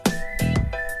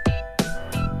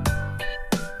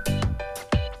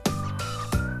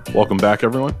Welcome back,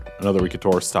 everyone. Another week of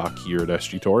Taurus Talk here at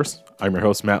SG Taurus. I'm your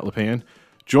host, Matt LePan,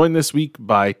 joined this week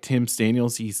by Tim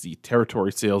Staniels. He's the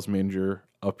territory sales manager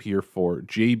up here for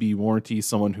JB Warranties,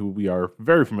 someone who we are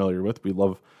very familiar with. We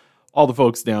love all the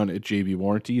folks down at JB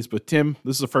Warranties. But Tim,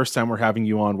 this is the first time we're having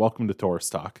you on. Welcome to Taurus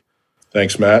Talk.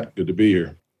 Thanks, Matt. Good to be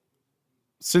here.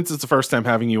 Since it's the first time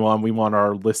having you on, we want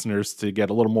our listeners to get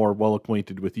a little more well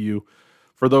acquainted with you.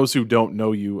 For those who don't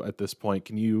know you at this point,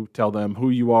 can you tell them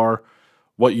who you are,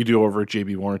 what you do over at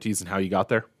JB Warranties, and how you got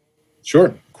there?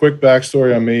 Sure. Quick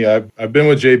backstory on me. I've been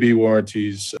with JB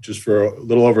Warranties just for a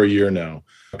little over a year now,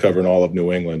 covering all of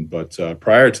New England. But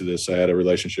prior to this, I had a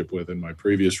relationship with, in my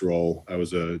previous role, I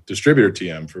was a distributor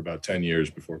TM for about 10 years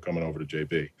before coming over to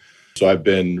JB. So I've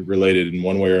been related in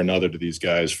one way or another to these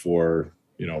guys for,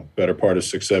 better part of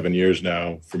 6-7 years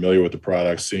now, familiar with the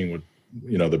products, seeing what,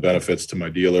 the benefits to my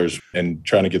dealers and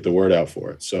trying to get the word out for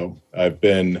it. So I've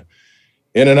been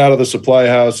in and out of the supply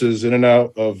houses, in and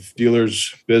out of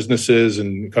dealers' businesses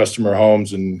and customer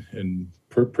homes, and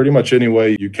pretty much any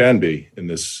way you can be in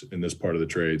this part of the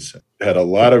trades. Had a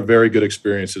lot of very good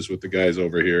experiences with the guys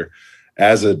over here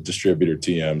as a distributor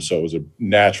TM, so it was a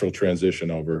natural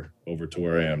transition over to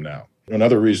where I am now.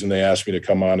 Another reason they asked me to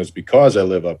come on is because I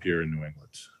live up here in New England.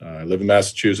 I live in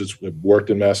Massachusetts. I've worked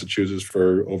in Massachusetts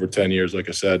for over 10 years, like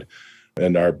I said.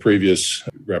 And our previous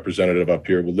representative up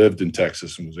here lived in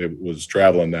Texas and was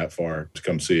traveling that far to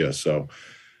come see us. So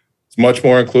it's much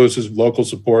more inclusive, local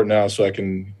support now, so I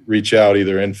can reach out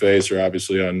either in face or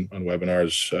obviously on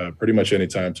webinars pretty much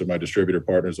anytime to my distributor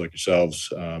partners like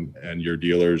yourselves and your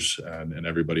dealers and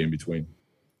everybody in between.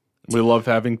 We love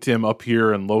having Tim up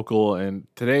here and local. And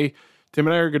today, Tim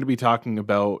and I are going to be talking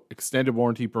about extended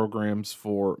warranty programs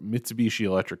for Mitsubishi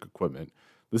electric equipment.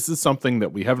 This is something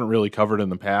that we haven't really covered in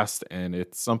the past, and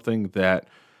it's something that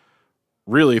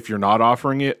really, if you're not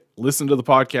offering it, listen to the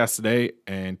podcast today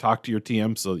and talk to your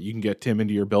TM so that you can get Tim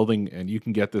into your building and you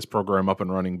can get this program up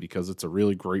and running because it's a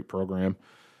really great program.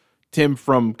 Tim,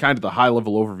 from kind of the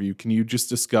high-level overview, can you just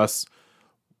discuss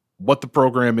what the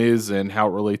program is and how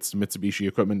it relates to Mitsubishi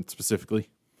equipment specifically?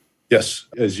 Yes.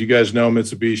 As you guys know,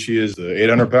 Mitsubishi is the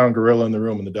 800-pound gorilla in the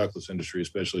room in the ductless industry,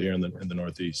 especially here in the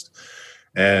Northeast.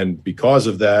 And because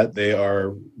of that, they are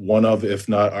one of, if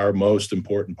not our most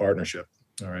important partnership.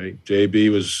 All right.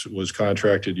 JB was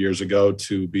contracted years ago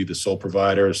to be the sole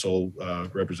provider, sole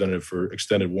representative for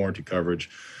extended warranty coverage.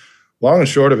 Long and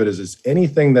short of it is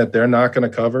anything that they're not going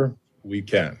to cover, we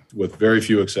can, with very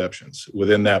few exceptions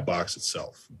within that box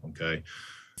itself. Okay.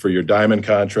 For your diamond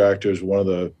contractors, one of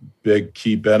the big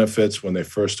key benefits when they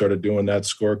first started doing that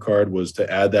scorecard was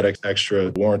to add that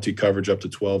extra warranty coverage up to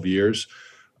 12 years.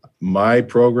 Our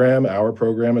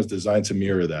program is designed to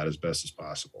mirror that as best as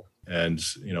possible. And,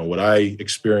 what I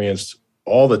experienced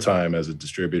all the time as a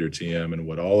distributor TM and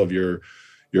what all of your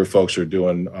folks are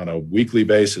doing on a weekly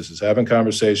basis is having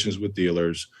conversations with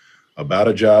dealers about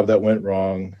a job that went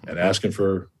wrong and asking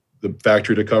for the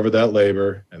factory to cover that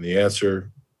labor. And the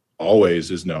answer always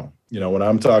is no. When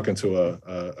I'm talking to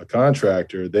a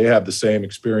contractor, they have the same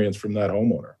experience from that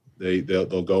homeowner.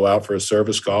 They'll go out for a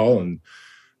service call and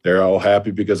they're all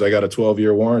happy because I got a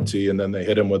 12-year warranty, and then they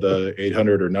hit them with a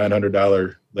 $800 or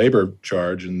 $900 labor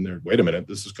charge, and they're, wait a minute,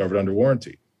 this is covered under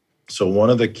warranty. So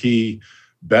one of the key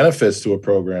benefits to a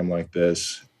program like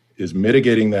this is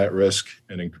mitigating that risk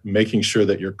and making sure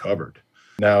that you're covered.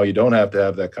 Now, you don't have to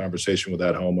have that conversation with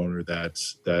that homeowner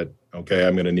that okay,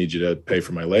 I'm going to need you to pay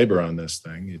for my labor on this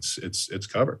thing. It's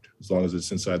covered as long as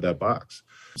it's inside that box.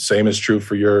 Same is true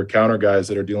for your counter guys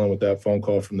that are dealing with that phone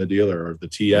call from the dealer or the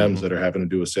TMs that are having to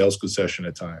do a sales concession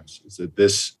at times. Is that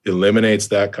this eliminates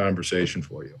that conversation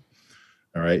for you.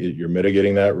 All right. You're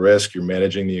mitigating that risk. You're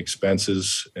managing the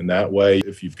expenses in that way.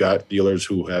 If you've got dealers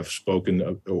who have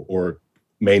spoken or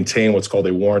maintain what's called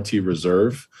a warranty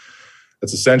reserve,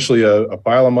 that's essentially a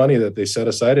pile of money that they set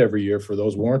aside every year for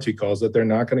those warranty calls that they're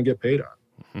not going to get paid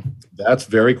on. That's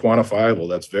very quantifiable.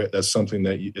 That's something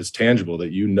that is tangible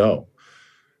that you know.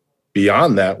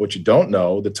 Beyond that, what you don't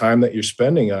know, the time that you're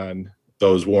spending on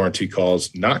those warranty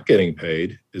calls not getting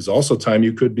paid is also time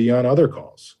you could be on other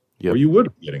calls where you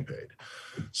would be getting paid.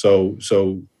 So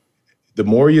the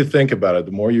more you think about it,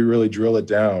 the more you really drill it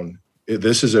down,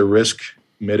 this is a risk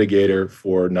mitigator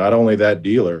for not only that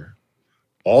dealer,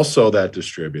 also that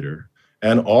distributor,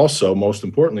 and also, most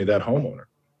importantly, that homeowner,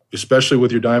 especially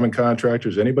with your diamond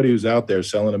contractors, anybody who's out there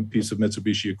selling a piece of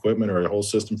Mitsubishi equipment or a whole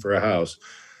system for a house,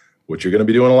 which you're going to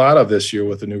be doing a lot of this year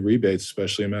with the new rebates,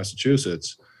 especially in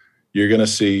Massachusetts, you're going to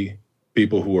see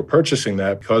people who are purchasing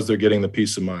that because they're getting the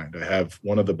peace of mind. I have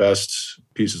one of the best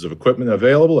pieces of equipment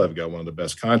available. I've got one of the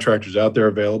best contractors out there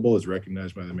available, as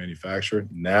recognized by the manufacturer.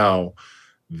 Now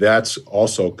that's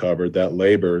also covered, that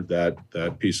labor,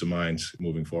 that peace of mind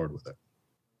moving forward with it.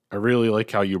 I really like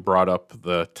how you brought up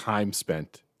the time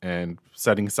spent and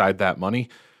setting aside that money.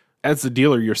 As a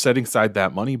dealer, you're setting aside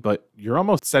that money, but you're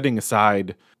almost setting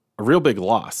aside a real big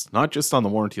loss, not just on the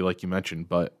warranty, like you mentioned,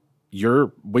 but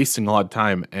you're wasting a lot of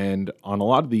time. And on a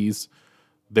lot of these,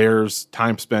 there's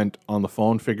time spent on the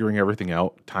phone figuring everything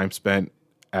out, time spent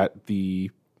at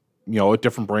the, at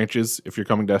different branches. If you're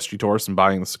coming to SG Taurus and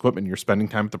buying this equipment, you're spending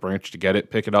time at the branch to get it,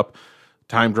 pick it up,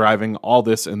 time driving, all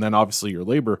this, and then obviously your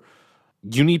labor.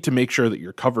 You need to make sure that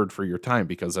you're covered for your time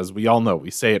because, as we all know,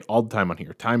 we say it all the time on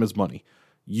here, time is money.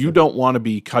 You don't want to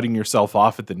be cutting yourself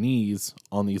off at the knees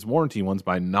on these warranty ones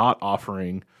by not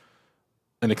offering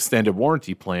an extended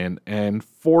warranty plan. And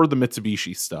for the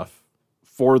Mitsubishi stuff,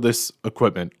 for this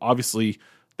equipment, obviously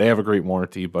they have a great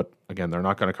warranty, but again, they're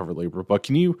not going to cover labor. But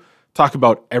can you talk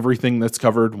about everything that's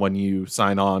covered when you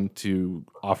sign on to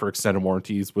offer extended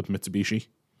warranties with Mitsubishi?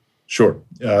 Sure.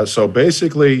 So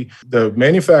basically, the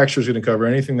manufacturer is going to cover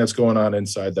anything that's going on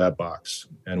inside that box.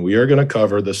 And we are going to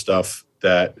cover the stuff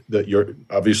that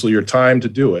obviously your time to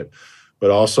do it,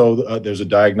 but also there's a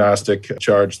diagnostic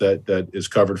charge that is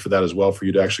covered for that as well, for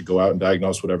you to actually go out and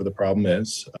diagnose whatever the problem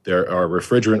is. There are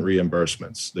refrigerant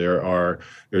reimbursements.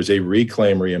 There's a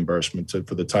reclaim reimbursement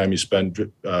for the time you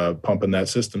spend pumping that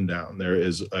system down. There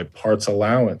is a parts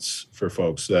allowance for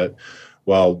folks that,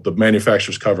 while the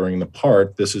manufacturer's covering the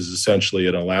part, this is essentially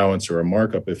an allowance or a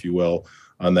markup, if you will,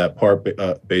 on that part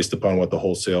based upon what the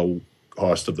wholesale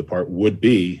cost of the part would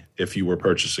be if you were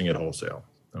purchasing it wholesale.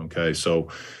 Okay, so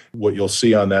what you'll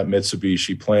see on that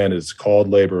Mitsubishi plan is called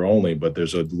labor only, but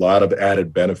there's a lot of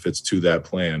added benefits to that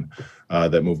plan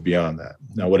that move beyond that.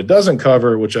 Now, what it doesn't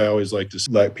cover, which I always like to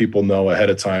let people know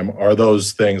ahead of time, are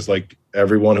those things like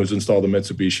everyone who's installed a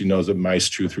Mitsubishi knows that mice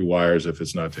chew through wires if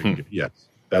it's not taken. Yes,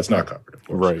 that's not covered, of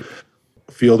course. Right.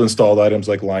 Field installed items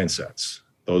like line sets,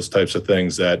 those types of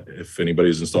things that if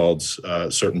anybody's installed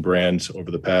certain brands over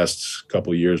the past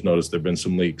couple of years, notice there've been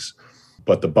some leaks.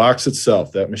 But the box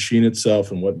itself, that machine itself,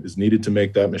 and what is needed to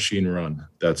make that machine run,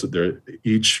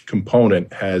 each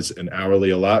component has an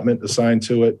hourly allotment assigned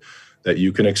to it that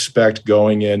you can expect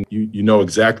going in. You know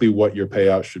exactly what your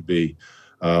payout should be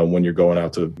when you're going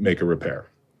out to make a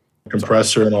repair.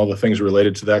 Compressor and all the things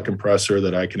related to that compressor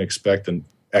that I can expect an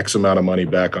X amount of money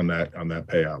back on that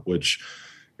payout, which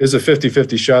is a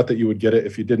 50-50 shot that you would get it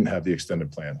if you didn't have the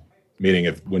extended plan,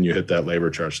 meaning when you hit that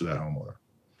labor charge to that homeowner.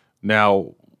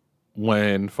 Now,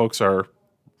 when folks are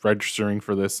registering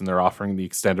for this and they're offering the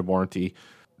extended warranty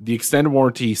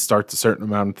starts a certain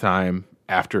amount of time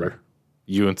after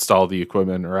you install the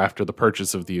equipment or after the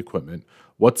purchase of the equipment.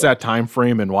 What's that time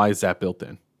frame and why is that built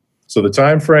in? So the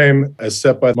time frame as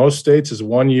set by most states is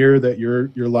 1 year that your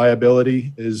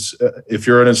liability is. If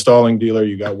you're an installing dealer,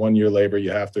 you got 1 year labor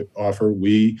you have to offer.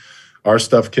 Our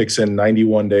stuff kicks in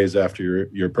 91 days after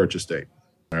your purchase date.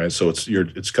 All right, so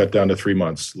it's cut down to 3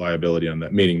 months liability on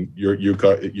that, meaning you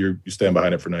stand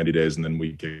behind it for 90 days and then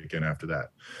we kick in after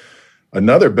that.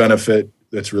 Another benefit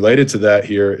that's related to that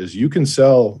here is you can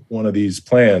sell one of these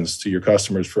plans to your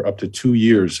customers for up to 2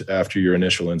 years after your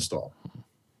initial install.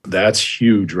 That's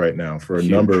huge right now for a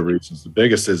number of reasons. The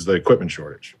biggest is the equipment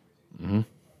shortage. Mm-hmm.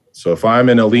 So if I'm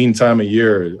in a lean time of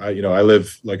year, I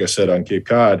live, like I said, on Cape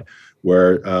Cod,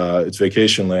 where it's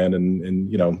vacation land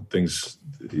and things.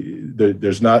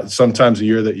 There's not sometimes a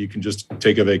year that you can just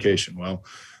take a vacation. Well,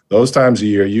 those times a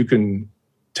year you can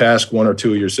task one or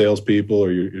two of your salespeople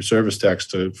or your service techs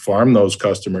to farm those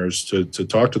customers, to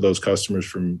talk to those customers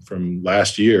from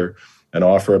last year and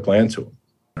offer a plan to them.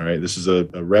 All right, this is a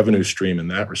revenue stream in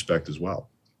that respect as well.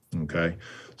 Okay,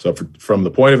 so from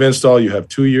the point of install, you have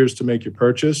 2 years to make your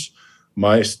purchase.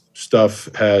 My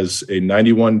stuff has a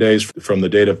 91 days from the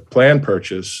date of plan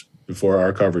purchase before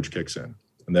our coverage kicks in.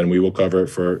 And then we will cover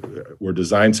it we're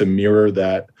designed to mirror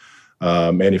that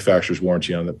manufacturer's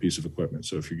warranty on that piece of equipment.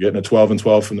 So if you're getting a 12 and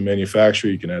 12 from the manufacturer,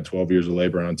 you can add 12 years of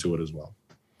labor onto it as well.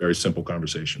 Very simple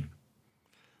conversation.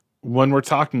 When we're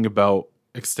talking about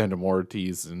extended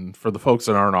warranties, and for the folks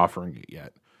that aren't offering it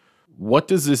yet, what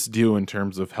does this do in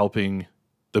terms of helping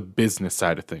the business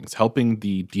side of things, helping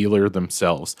the dealer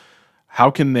themselves?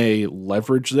 How can they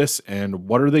leverage this, and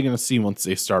what are they going to see once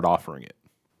they start offering it?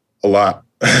 A lot.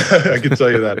 I can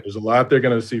tell you that. There's a lot they're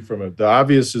going to see from it. The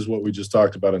obvious is what we just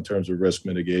talked about in terms of risk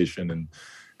mitigation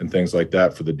and things like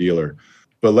that for the dealer.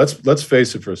 But let's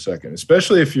face it for a second,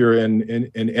 especially if you're in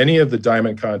any of the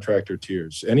diamond contractor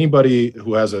tiers. Anybody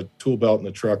who has a tool belt in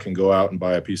the truck can go out and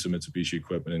buy a piece of Mitsubishi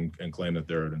equipment and claim that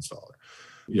they're an installer,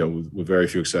 with very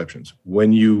few exceptions.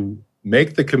 When you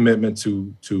make the commitment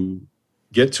to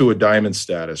get to a diamond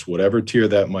status, whatever tier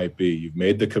that might be. You've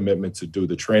made the commitment to do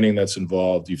the training that's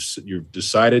involved. You've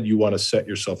decided you want to set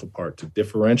yourself apart, to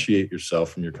differentiate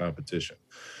yourself from your competition.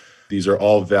 These are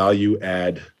all value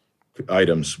add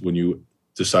items when you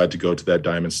decide to go to that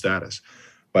diamond status.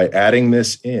 By adding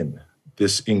this in,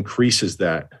 this increases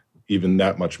that even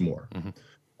that much more. Mm-hmm.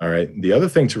 All right. The other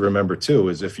thing to remember too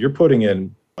is if you're putting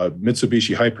in a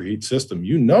Mitsubishi Hyperheat system,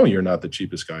 you know you're not the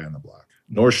cheapest guy on the block,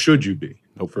 nor should you be.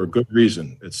 For a good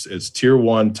reason. It's tier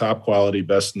one, top quality,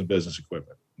 best in the business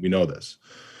equipment. We know this.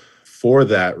 For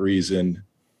that reason,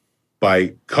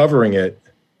 by covering it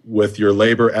with your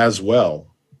labor as well,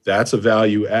 that's a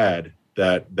value add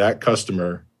that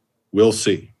customer will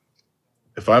see.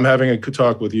 If I'm having a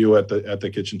talk with you at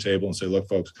the kitchen table and say, look,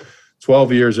 folks,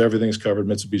 12 years, everything's covered.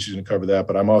 Mitsubishi's going to cover that,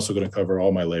 but I'm also going to cover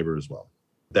all my labor as well.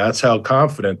 That's how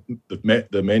confident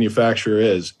the manufacturer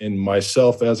is in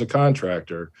myself as a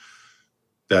contractor,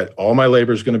 that all my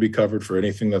labor is going to be covered for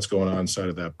anything that's going on inside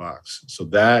of that box. So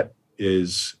that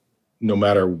is, no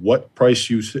matter what price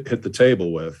you hit the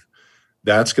table with,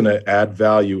 that's going to add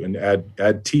value and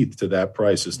add teeth to that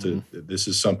price as to this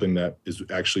is something that is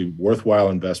actually worthwhile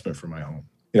investment for my home.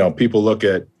 People look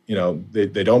at,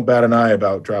 they don't bat an eye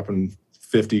about dropping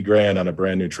 50 grand on a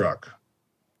brand new truck.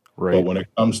 Right. But when it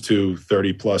comes to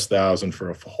 30,000+ for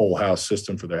a whole house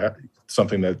system for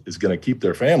something that is going to keep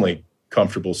their family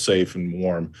comfortable, safe, and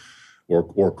warm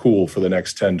or cool for the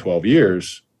next 10, 12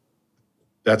 years,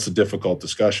 that's a difficult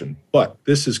discussion. But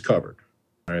this is covered.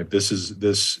 All right.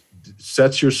 This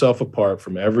sets yourself apart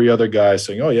from every other guy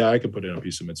saying, oh, yeah, I could put in a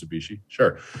piece of Mitsubishi.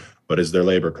 Sure. But is their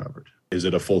labor covered? Is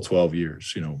it a full 12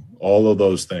 years? All of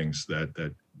those things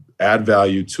that add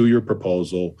value to your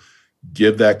proposal,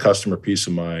 give that customer peace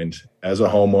of mind. As a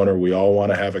homeowner, we all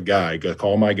want to have a guy.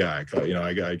 Call my guy.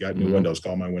 I got new windows.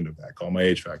 Call my window guy. Call my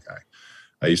HVAC guy.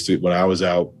 I used to, when I was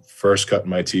out first cutting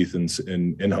my teeth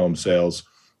in home sales,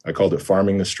 I called it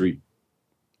farming the street.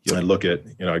 Yep. I'd look at,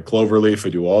 I'd cloverleaf,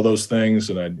 I'd do all those things.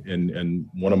 And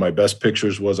one of my best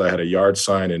pictures was I had a yard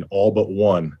sign in all but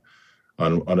one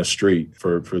on a street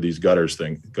for these gutters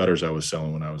I was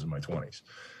selling when I was in my 20s.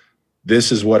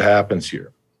 This is what happens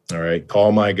here. All right.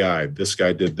 Call my guy. This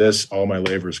guy did this. All my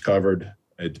labor is covered.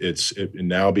 It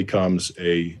now becomes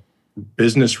a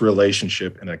business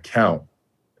relationship, an account,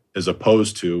 as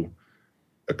opposed to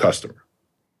a customer.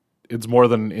 It's more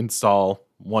than install,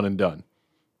 one and done.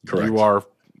 Correct. You are,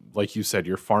 like you said,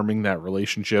 you're farming that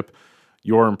relationship.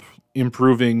 You're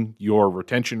improving your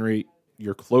retention rate,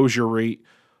 your closure rate,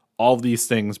 all of these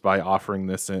things by offering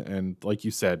this. And like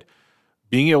you said,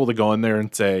 being able to go in there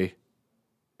and say,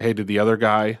 hey, did the other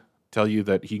guy tell you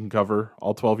that he can cover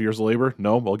all 12 years of labor?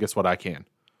 No? Well, guess what? I can.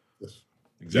 Yes,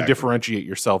 exactly. You differentiate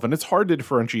yourself. And it's hard to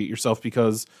differentiate yourself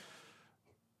because,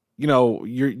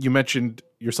 you mentioned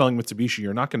you're selling Mitsubishi.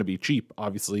 You're not going to be cheap,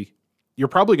 obviously. You're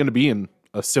probably going to be in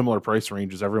a similar price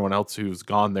range as everyone else who's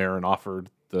gone there and offered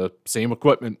the same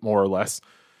equipment, more or less.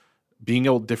 Being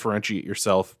able to differentiate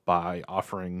yourself by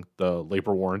offering the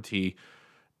labor warranty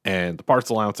and the parts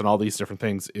allowance and all these different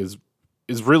things is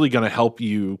really going to help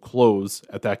you close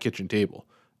at that kitchen table.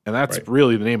 And that's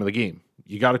really the name of the game.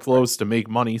 You got to close to make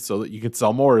money so that you can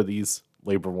sell more of these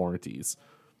labor warranties.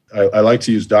 I like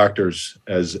to use doctors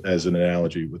as an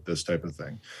analogy with this type of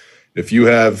thing. If you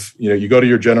have, you go to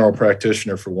your general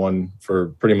practitioner for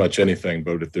pretty much anything,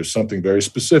 but if there's something very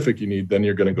specific you need, then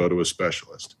you're going to go to a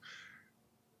specialist.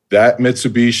 That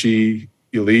Mitsubishi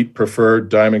Elite Preferred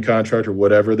Diamond Contractor,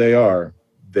 whatever they are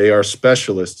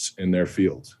specialists in their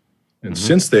field. And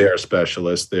since they are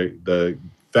specialists, the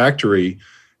factory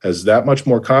has that much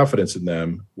more confidence in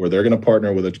them where they're going to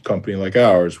partner with a company like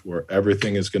ours where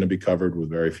everything is going to be covered with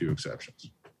very few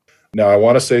exceptions. Now, I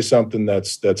want to say something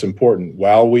that's important.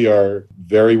 While we are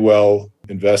very well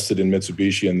invested in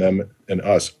Mitsubishi and them and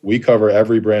us, we cover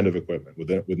every brand of equipment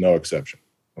with no exception,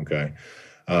 okay?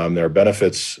 There are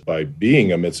benefits by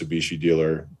being a Mitsubishi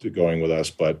dealer to going with us,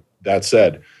 but that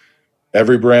said,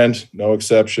 every brand, no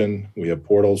exception. We have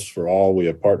portals for all. We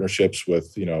have partnerships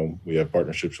with,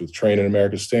 Trane and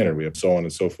American Standard. We have so on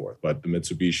and so forth. But the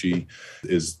Mitsubishi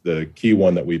is the key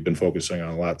one that we've been focusing on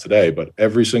a lot today. But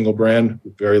every single brand,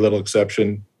 with very little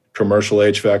exception, commercial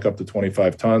HVAC up to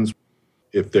 25 tons.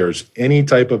 If there's any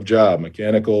type of job,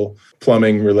 mechanical,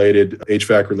 plumbing related,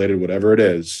 HVAC related, whatever it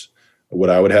is, what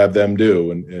I would have them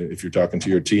do, and if you're talking to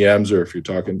your TMs or if you're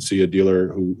talking to see a dealer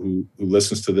who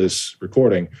listens to this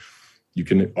recording, you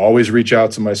can always reach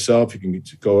out to myself. You can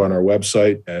go on our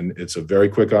website, and it's a very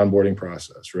quick onboarding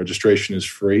process. Registration is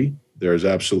free. There's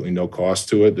absolutely no cost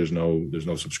to it. There's no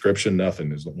subscription,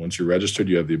 nothing. Once you're registered,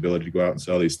 you have the ability to go out and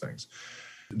sell these things.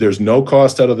 There's no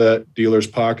cost out of that dealer's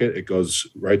pocket. It goes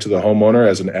right to the homeowner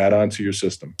as an add-on to your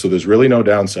system. So there's really no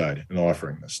downside in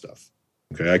offering this stuff.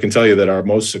 Okay, I can tell you that our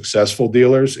most successful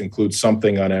dealers include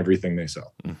something on everything they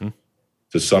sell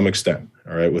to some extent,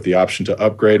 all right, with the option to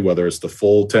upgrade, whether it's the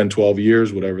full 10, 12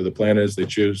 years, whatever the plan is they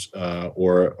choose,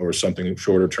 or something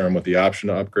shorter term with the option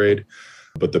to upgrade.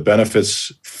 But the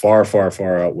benefits far, far,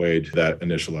 far outweighed that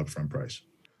initial upfront price.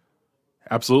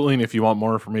 Absolutely. And if you want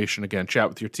more information, again, chat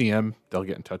with your TM. They'll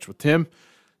get in touch with Tim.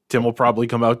 Tim will probably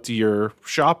come out to your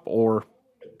shop or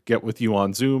get with you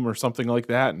on Zoom or something like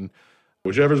that. And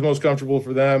whichever's most comfortable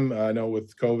for them. I know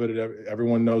with COVID,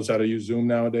 everyone knows how to use Zoom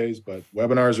nowadays, but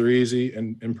webinars are easy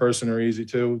and in person are easy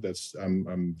too.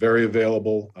 I'm very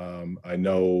available. I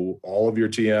know all of your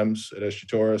TMs at SG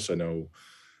Taurus. I know,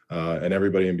 and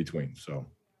everybody in between. So.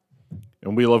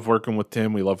 And we love working with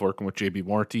Tim. We love working with JB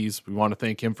Warranties. We want to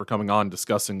thank him for coming on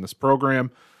discussing this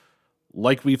program.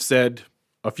 Like we've said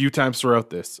a few times throughout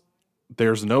this,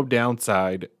 there's no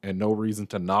downside and no reason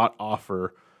to not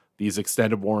offer these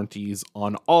extended warranties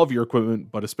on all of your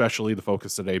equipment, but especially the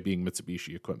focus today being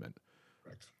Mitsubishi equipment.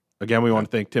 Correct. Again, we want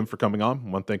to thank Tim for coming on. We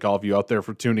want to thank all of you out there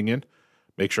for tuning in.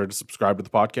 Make sure to subscribe to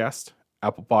the podcast,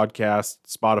 Apple Podcasts,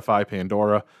 Spotify,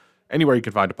 Pandora, anywhere you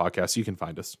can find a podcast, you can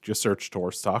find us. Just search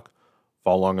Taurus Talk.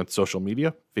 Follow along on social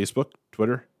media, Facebook,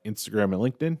 Twitter, Instagram, and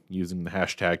LinkedIn using the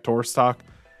hashtag Taurus Talk.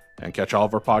 And catch all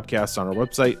of our podcasts on our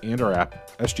website and our app,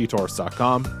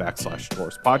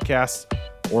 sgtaurus.com/Taurus Podcasts,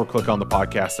 or click on the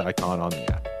podcast icon on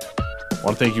the app. I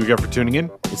want to thank you again for tuning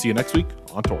in. We'll see you next week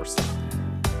on Taurus Talk.